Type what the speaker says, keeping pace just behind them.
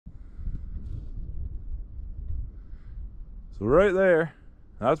So right there,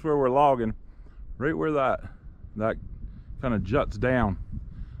 that's where we're logging. Right where that kind of juts down.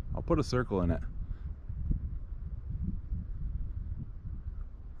 I'll put a circle in it.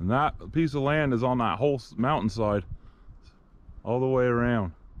 And that piece of land is on that whole mountainside, all the way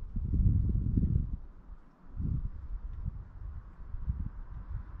around.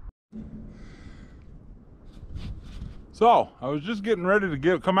 So I was just getting ready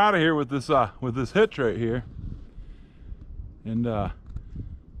to come out of here with this hitch right here, and I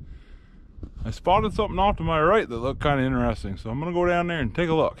spotted something off to my right that looked kind of interesting. So I'm gonna go down there and take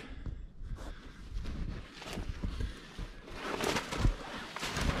a look.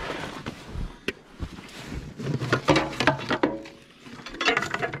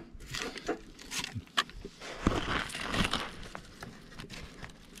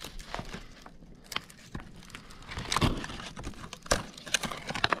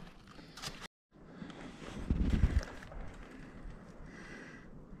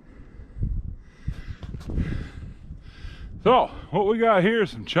 So what we got here is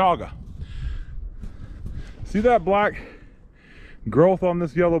some chaga. See that black growth on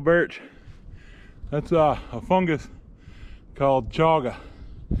this yellow birch? That's a fungus called chaga.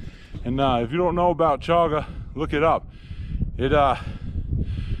 And if you don't know about chaga, look it up.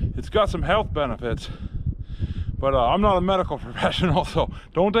 It's got some health benefits, but I'm not a medical professional, so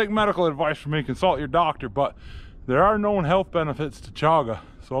don't take medical advice from me. Consult your doctor. But there are known health benefits to chaga,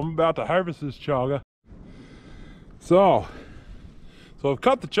 so I'm about to harvest this chaga. So I've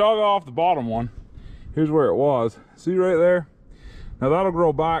cut the chaga off the bottom one. Here's where it was. See right there? Now that'll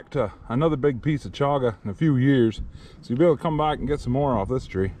grow back to another big piece of chaga in a few years. So you'll be able to come back and get some more off this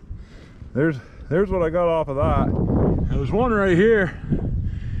tree. There's what I got off of that. And there's one right here.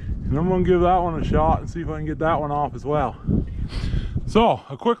 And I'm gonna give that one a shot and see if I can get that one off as well. So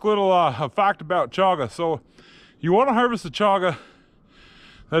a quick little fact about chaga. So you want to harvest the chaga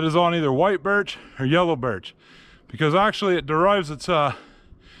that is on either white birch or yellow birch, because actually it derives its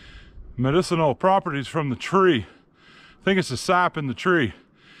medicinal properties from the tree. I think it's the sap in the tree.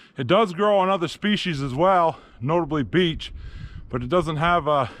 It does grow on other species as well, notably beech, but it doesn't have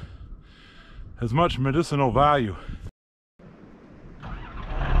as much medicinal value.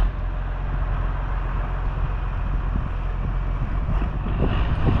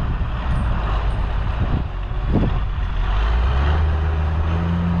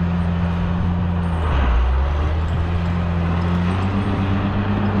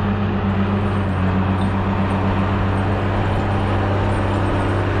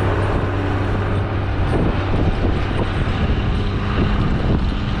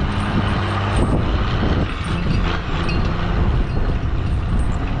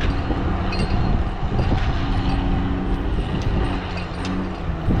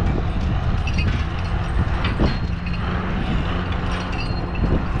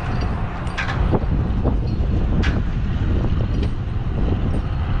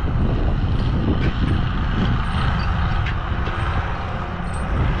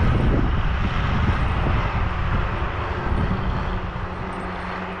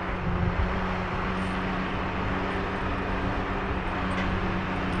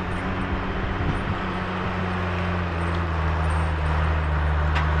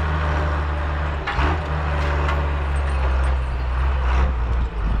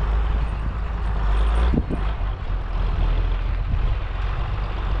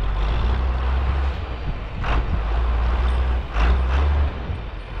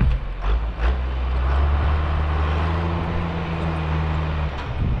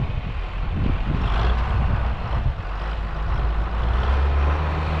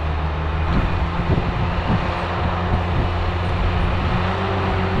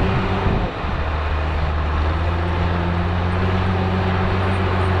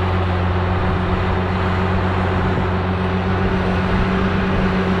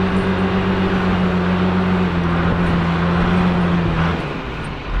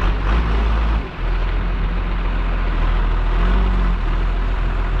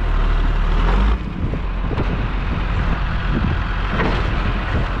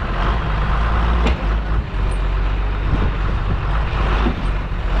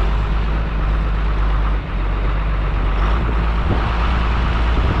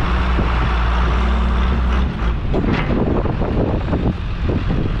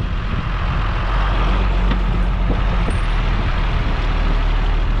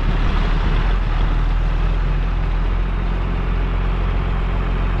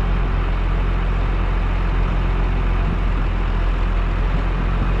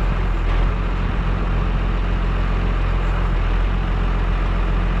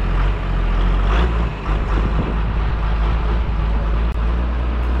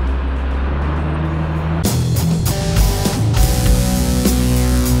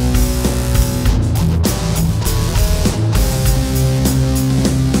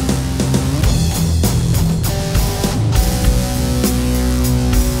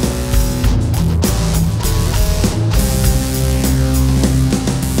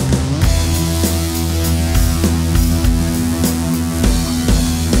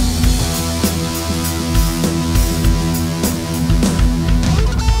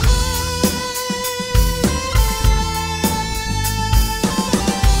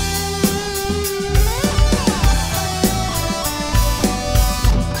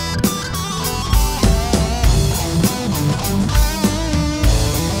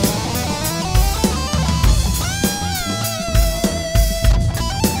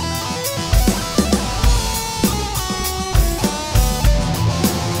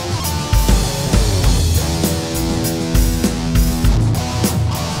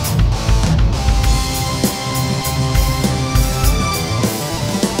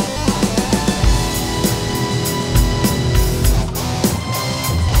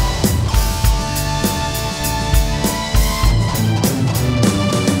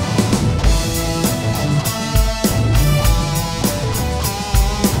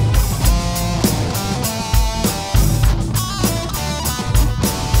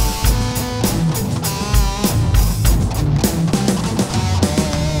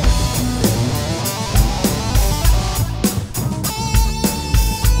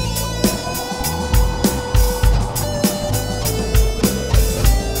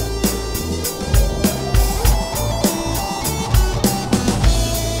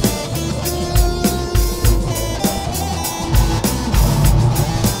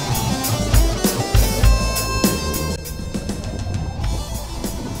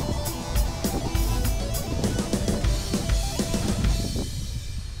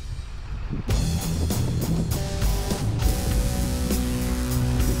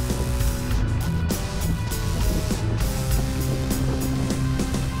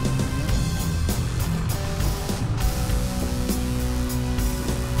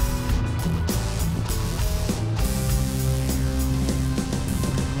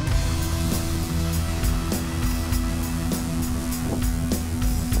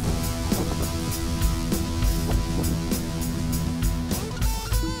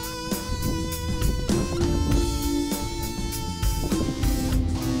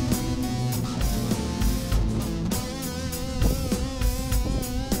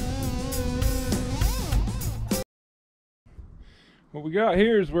 What we got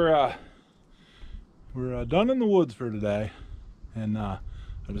here is we're done in the woods for today, and I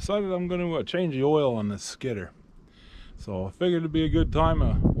decided I'm going to change the oil on this skidder. So I figured it'd be a good time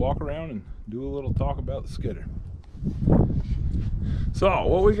to walk around and do a little talk about the skidder. So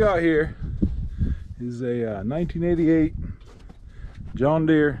what we got here is a 1988 John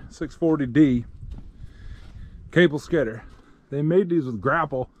Deere 640D cable skidder. They made these with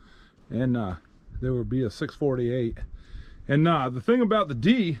grapple, and there would be a 648. And the thing about the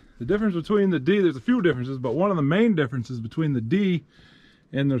D, the difference between the D, there's a few differences, but one of the main differences between the D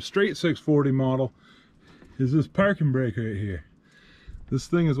and the straight 640 model is this parking brake right here. This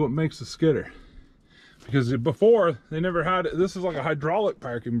thing is what makes the skidder. Because before, they never had it. This is like a hydraulic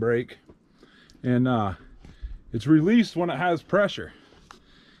parking brake, and it's released when it has pressure.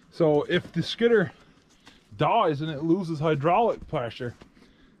 So if the skidder dies and it loses hydraulic pressure,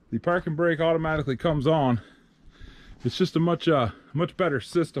 the parking brake automatically comes on. It's just a much better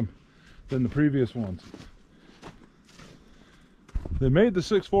system than the previous ones. They made the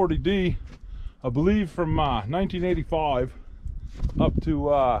 640D, I believe, from 1985 up to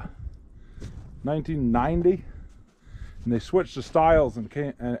 1990, and they switched the styles and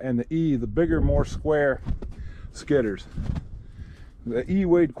the E, the bigger, more square skidders. The E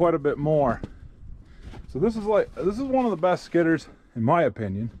weighed quite a bit more. So this is one of the best skidders, in my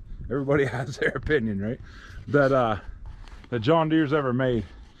opinion. Everybody has their opinion, right? That John Deere's ever made,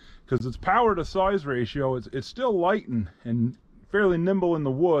 because its power to size ratio, it's still light and fairly nimble in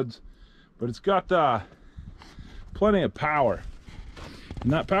the woods, but it's got plenty of power,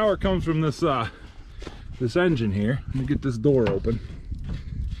 and that power comes from this this engine here. Let me get this door open.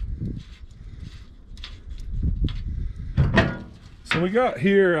 So we got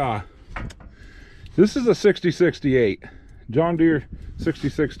here, this is a 6068 John Deere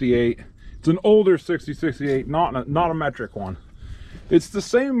 6068. It's an older 6068, not a metric one. It's the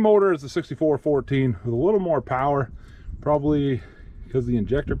same motor as the 6414 with a little more power, probably because of the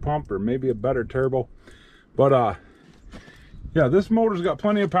injector pump or maybe a better turbo. But yeah, this motor's got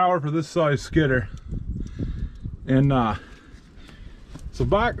plenty of power for this size skidder. And so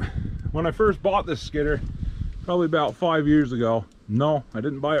back when I first bought this skidder, probably about 5 years ago, no, I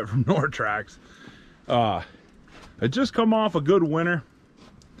didn't buy it from Nortrax. I just come off a good winter,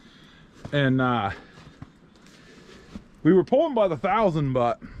 and we were pulling by the 1,000,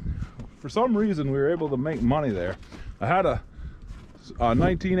 but for some reason we were able to make money there. I had a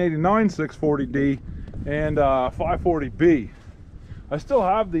 1989 640D and 540B. I still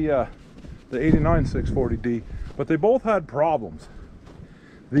have the 89 640D, but they both had problems.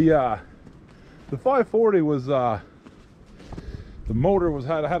 The 540 was the motor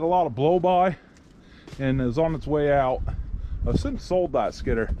had a lot of blow by and is on its way out. I've since sold that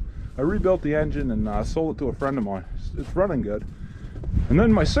skidder. I rebuilt the engine and sold it to a friend of mine. It's running good. And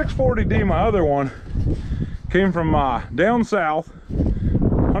then my 640D, my other one, came from down south,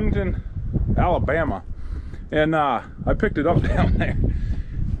 Huntington, Alabama, and I picked it up down there.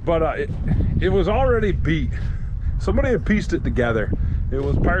 But it was already beat. Somebody had pieced it together. It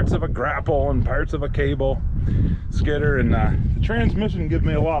was parts of a grapple and parts of a cable skidder, and the transmission gives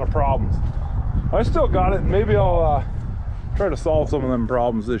me a lot of problems. I still got it. Maybe I'll try to solve some of them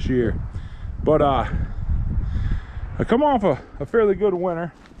problems this year. But I come off a fairly good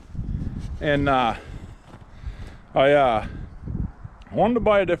winter, and I wanted to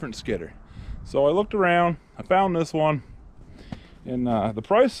buy a different skidder. So I looked around, I found this one, and the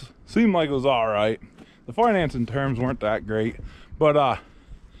price seemed like it was all right. The financing terms weren't that great, but I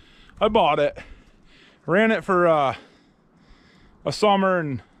bought it, ran it for a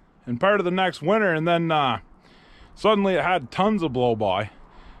summer and part of the next winter, and then suddenly it had tons of blow by.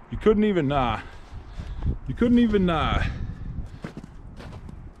 You couldn't even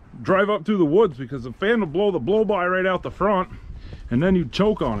drive up through the woods because the fan would blow the blow by right out the front, and then you'd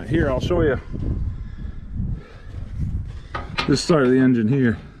choke on it. Here, I'll show you this side of the engine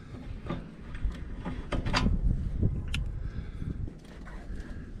here.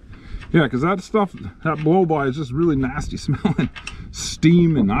 Yeah, because that stuff, that blow by is just really nasty smelling.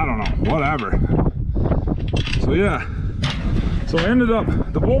 Steam and I don't know, whatever. So yeah, so I ended up,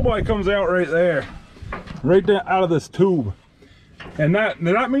 the blow by comes out right there, right out of this tube, and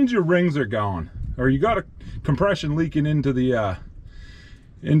that means your rings are gone, or you got a compression leaking into the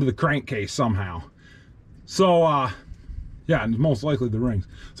crankcase somehow. So yeah, and most likely the rings.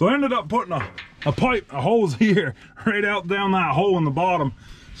 So I ended up putting a hose here right out down that hole in the bottom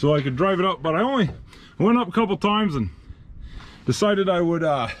so I could drive it up. But I only went up a couple times and decided I would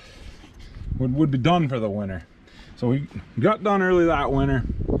be done for the winter. So we got done early that winter,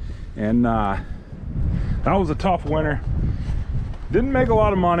 and that was a tough winter. Didn't make a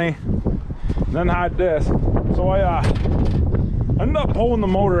lot of money. Then had this. So I ended up pulling the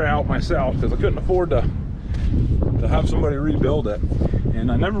motor out myself because I couldn't afford to have somebody rebuild it.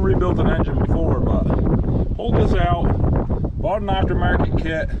 And I never rebuilt an engine before, but pulled this out, bought an aftermarket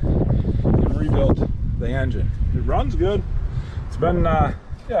kit, and rebuilt the engine. It runs good. It's been,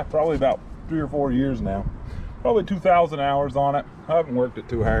 yeah, probably about 3 or 4 years now. Probably 2,000 hours on it. I haven't worked it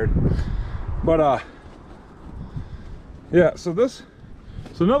too hard. But, yeah, so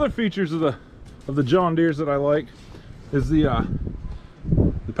another features of the John Deeres that I like is the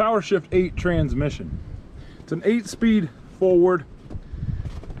Power Shift 8 transmission. It's an 8-speed forward,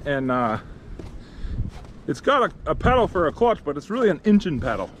 and it's got a pedal for a clutch, but it's really an engine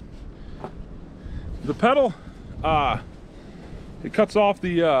pedal. The pedal, it cuts off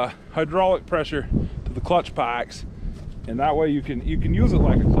the hydraulic pressure to the clutch packs, and that way you can use it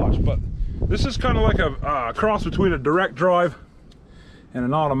like a clutch. But this is kind of like a cross between a direct drive and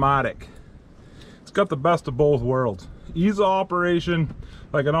an automatic. It's got the best of both worlds. Ease of operation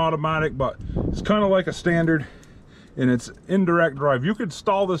like an automatic, but it's kind of like a standard, and it's indirect drive. You could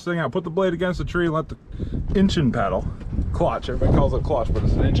stall this thing out, put the blade against the tree, and let the engine pedal, clutch, everybody calls it clutch, but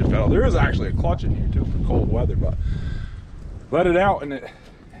it's an engine pedal. There is actually a clutch in here too for cold weather, but let it out, and if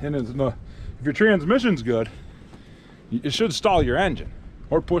your transmission's good, it should stall your engine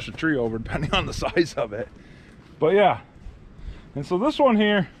or push a tree over depending on the size of it. But yeah, and so this one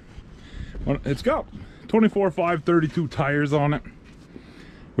here, it's got 24/5/32 tires on it,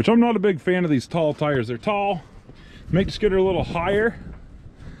 which I'm not a big fan of these tall tires. They're tall, make the skidder a little higher.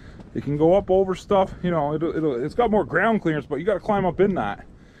 It can go up over stuff, you know, it's got more ground clearance, but you got to climb up in that.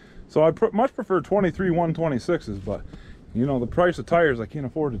 So I much prefer 23 126s, but you know, the price of tires, I can't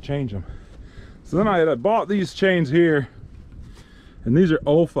afford to change them. So then I bought these chains here, and these are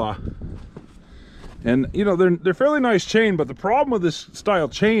OFA. And you know, they're fairly nice chain, but the problem with this style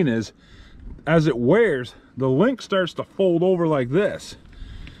chain is, as it wears, the link starts to fold over like this.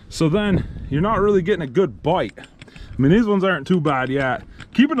 So then you're not really getting a good bite. I mean, these ones aren't too bad yet.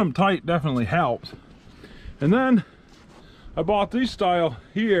 Keeping them tight definitely helps. And then I bought these style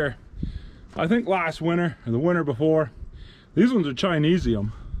here, I think last winter or the winter before. These ones are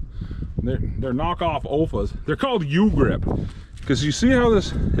Chinesium. They're knockoff OFAs. They're called U-grip because you see how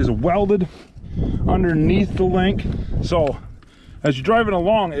this is welded underneath the link. So as you're driving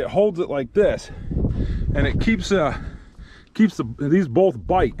along, it holds it like this, and it keeps these both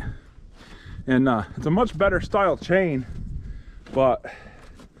bite. And it's a much better style chain, but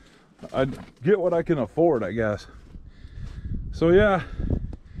I get what I can afford, I guess. So yeah,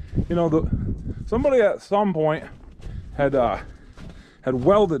 you know, somebody at some point had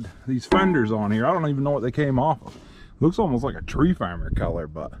welded these fenders on here. I don't even know what they came off of. Looks almost like a tree farmer color,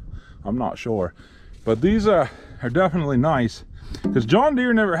 but I'm not sure. But these are definitely nice, because John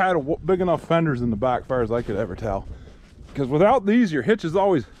Deere never had big enough fenders in the back, as far as I could ever tell. Because without these, your hitch is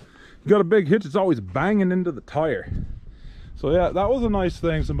always, you got a big hitch, it's always banging into the tire. So yeah, that was a nice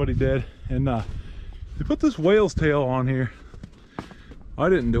thing somebody did. And they put this whale's tail on here. I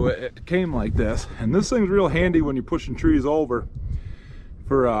didn't do it, it came like this. And this thing's real handy when you're pushing trees over.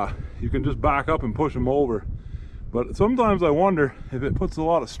 You can just back up and push them over. But sometimes I wonder if it puts a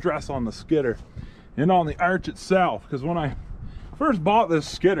lot of stress on the skidder and on the arch itself. Because when I first bought this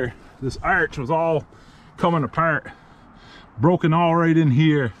skidder, this arch was all coming apart, broken all right in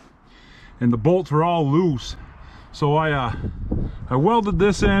here, and the bolts were all loose. So I welded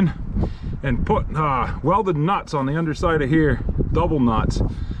this in and put welded nuts on the underside of here, double nuts,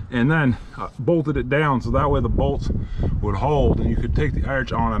 and then bolted it down so that way the bolts would hold and you could take the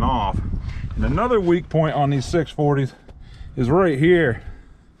arch on and off. And another weak point on these 640s is right here,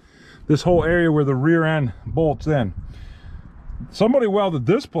 this whole area where the rear end bolts in. Somebody welded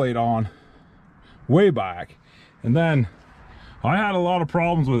this plate on way back, and then I had a lot of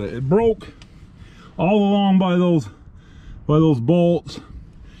problems with it. It broke all along by those bolts.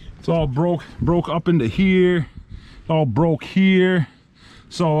 It's all broke up into here. It all broke here.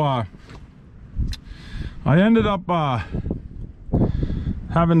 So I ended up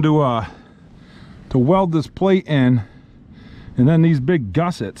having to weld this plate in, and then these big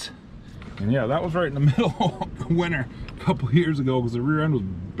gussets. And yeah, that was right in the middle of the winter a couple of years ago, because the rear end was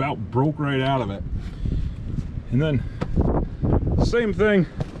about broke right out of it. And then same thing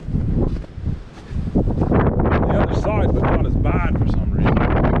the other side, but not as bad for some reason.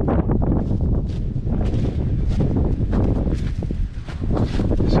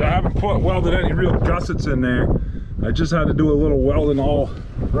 So I haven't welded any real gussets in there. I just had to do a little welding all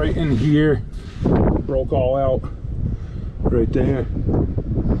right in here. Broke all out right there.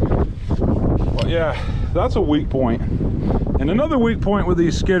 But yeah, that's a weak point. And another weak point with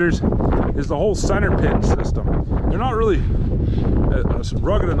these skidders is the whole center pin system. They're not really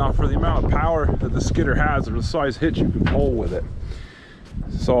rugged enough for the amount of power that the skidder has or the size hitch you can pull with it.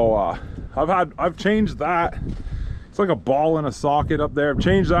 So I've changed that. It's like a ball in a socket up there. I've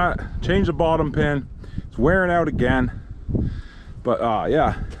changed that, changed the bottom pin. It's wearing out again. But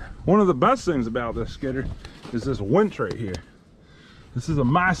yeah, one of the best things about this skidder is this winch right here. This is a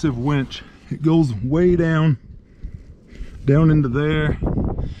massive winch. It goes way down into there.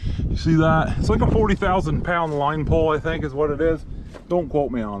 You see that? It's like a 40,000 pound line pole, I think is what it is. Don't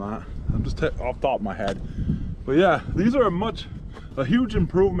quote me on that. I'm just off the top of my head. But yeah, these are a huge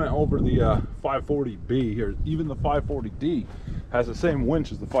improvement over the 540B, or even the 540D has the same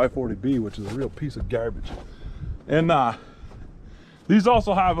winch as the 540B, which is a real piece of garbage. And these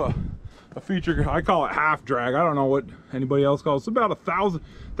also have a feature, I call it half drag. I don't know what anybody else calls it. It's about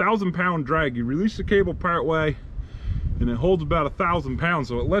 1,000 pound drag. You release the cable part way and it holds about 1,000 pounds,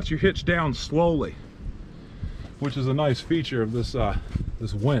 so it lets you hitch down slowly, which is a nice feature of this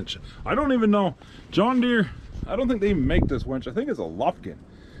this winch. I don't even know, John Deere, I don't think they even make this winch. I think it's a Lufkin,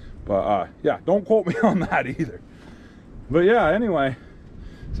 but yeah, don't quote me on that either. But yeah, anyway,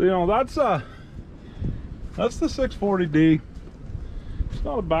 so you know, that's the 640D. It's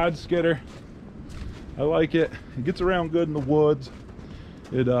not a bad skidder. I like it. It gets around good in the woods.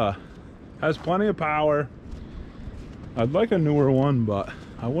 It has plenty of power. I'd like a newer one, but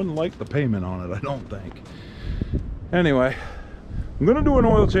I wouldn't like the payment on it, I don't think. Anyway, I'm gonna do an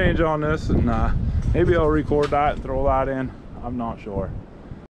oil change on this, and maybe I'll record that and throw that in. I'm not sure.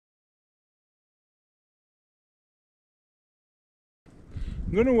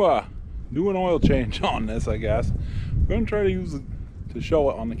 I'm gonna do an oil change on this, I guess. I'm gonna try to use it to show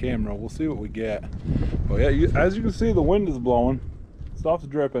it on the camera. We'll see what we get. But yeah, as you can see, the wind is blowing. Stuff's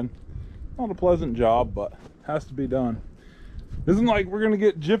dripping. Not a pleasant job, but has to be done. Isn't like we're gonna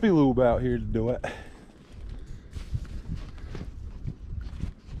get Jiffy Lube out here to do it.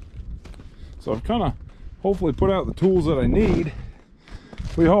 So I've kind of hopefully put out the tools that I need,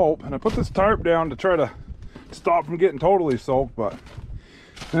 we hope. And I put this tarp down to try to stop from getting totally soaked, but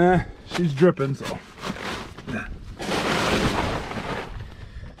she's dripping, so yeah.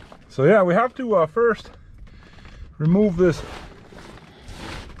 So yeah, we have to first remove this.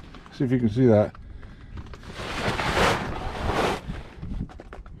 See if you can see that.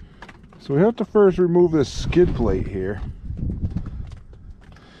 So we have to first remove this skid plate here.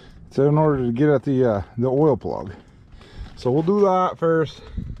 So in order to get at the oil plug. So we'll do that first,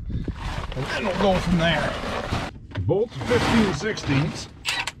 and then we'll go from there. Bolts 15/16.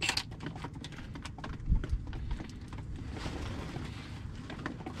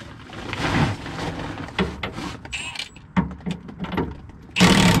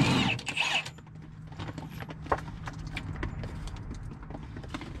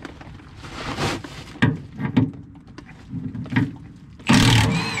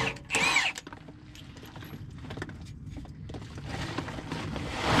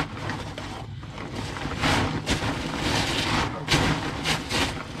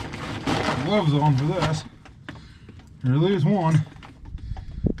 Gloves on for this, or at least one,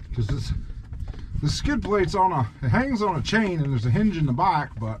 because the skid plate's on it hangs on a chain, and there's a hinge in the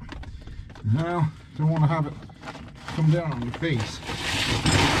back, but well, don't want to have it come down on your face.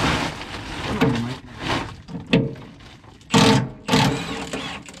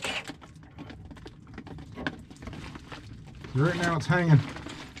 So right now it's hanging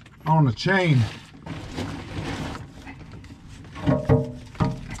on a chain.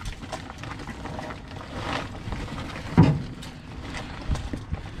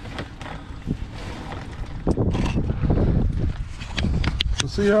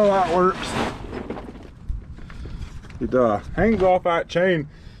 See how that works. It hangs off that chain,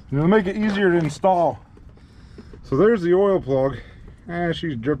 and it'll make it easier to install. So there's the oil plug.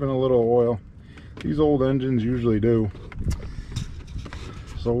 She's dripping a little oil. These old engines usually do.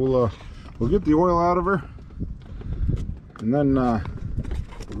 So we'll get the oil out of her, and then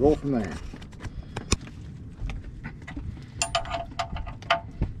we'll go from there.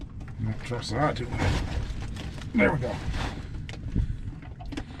 Don't trust that too much. There we go.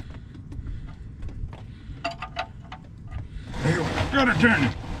 There you go. Got her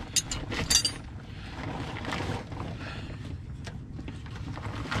turning.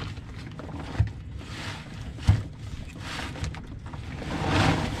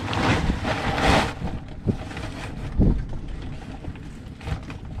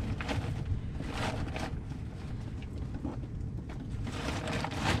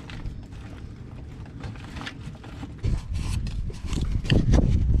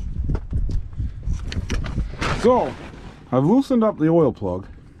 So I've loosened up the oil plug,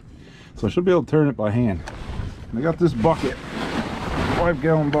 so I should be able to turn it by hand. And I got this bucket,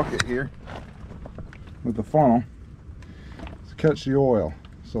 5-gallon bucket here, with the funnel to catch the oil.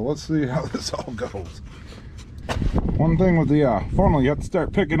 So let's see how this all goes. One thing with the funnel, you have to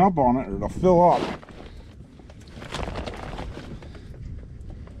start picking up on it or it'll fill up.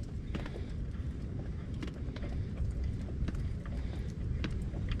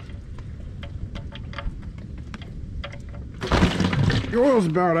 The oil's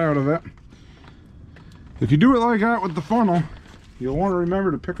about out of it. If you do it like that with the funnel, you'll want to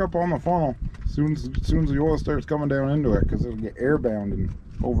remember to pick up on the funnel as soon as the oil starts coming down into it, because it'll get airbound and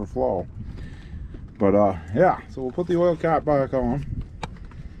overflow. But yeah, so we'll put the oil cap back on,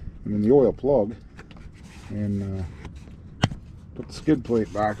 and then the oil plug, and put the skid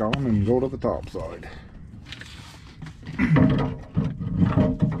plate back on and go to the top side.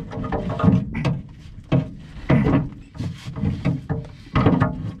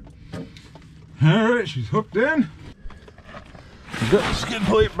 Alright, she's hooked in. Got the skid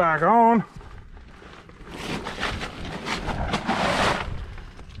plate back on.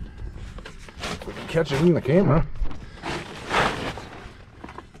 We can catch it in the camera.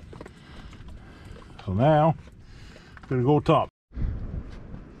 So now, gonna go top.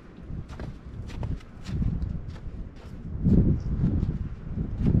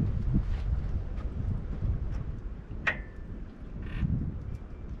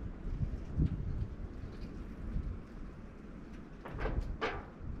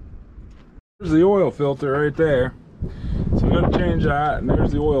 There's the oil filter right there. So I'm going to change that, and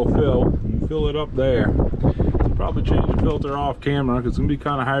there's the oil fill. And fill it up there. I'll probably change the filter off camera because it's going to be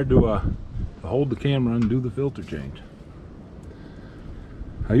kind of hard to hold the camera and do the filter change.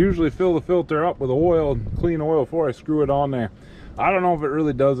 I usually fill the filter up with oil, clean oil, before I screw it on there. I don't know if it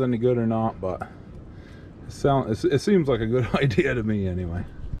really does any good or not, but it seems like a good idea to me anyway.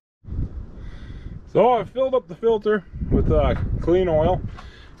 So I filled up the filter with clean oil.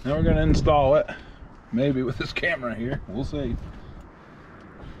 Now we're going to install it, maybe with this camera here, we'll see.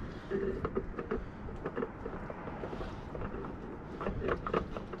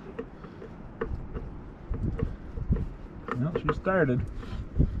 Well, she started.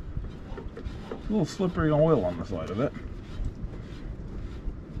 A little slippery oil on the side of it.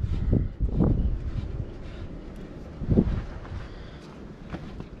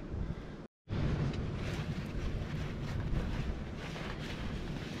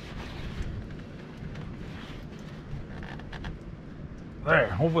 There,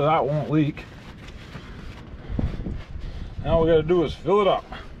 hopefully that won't leak. Now all we gotta do is fill it up.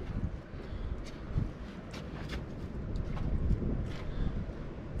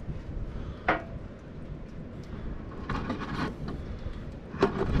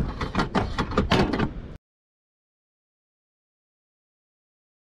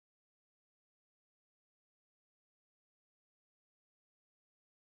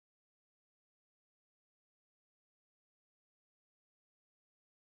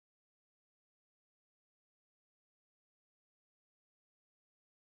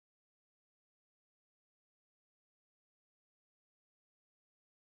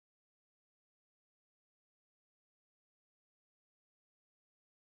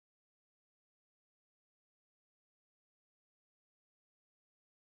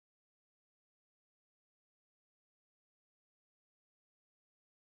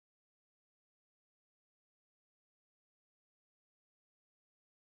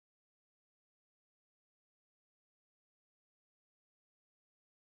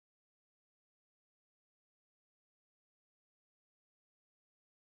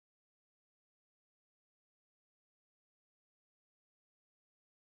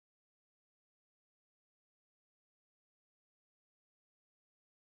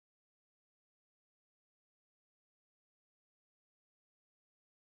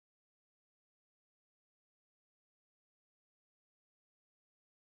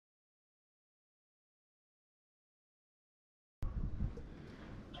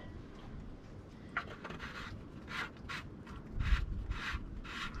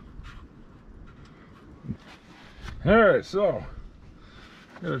 Alright, so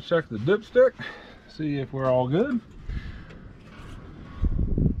gotta check the dipstick, see if we're all good.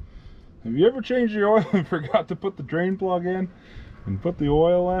 Have you ever changed your oil and forgot to put the drain plug in and put the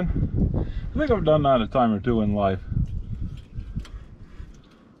oil in? I think I've done that a time or two in life.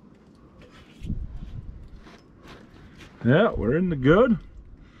 Yeah, we're in the good.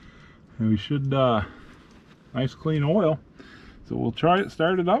 And we should, nice clean oil. So we'll try it,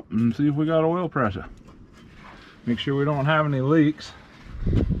 start it up, and see if we got oil pressure. Make sure we don't have any leaks.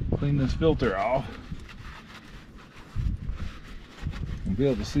 Clean this filter off. and be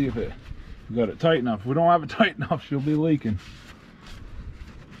able to see if we got it tight enough. If we don't have it tight enough, she'll be leaking.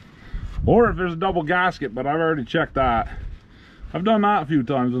 Or if there's a double gasket, but I've already checked that. I've done that a few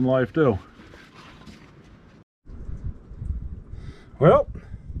times in life too. Well,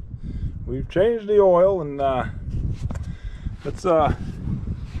 we've changed the oil, and let's fire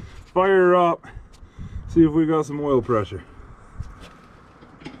her up, see if we got some oil pressure.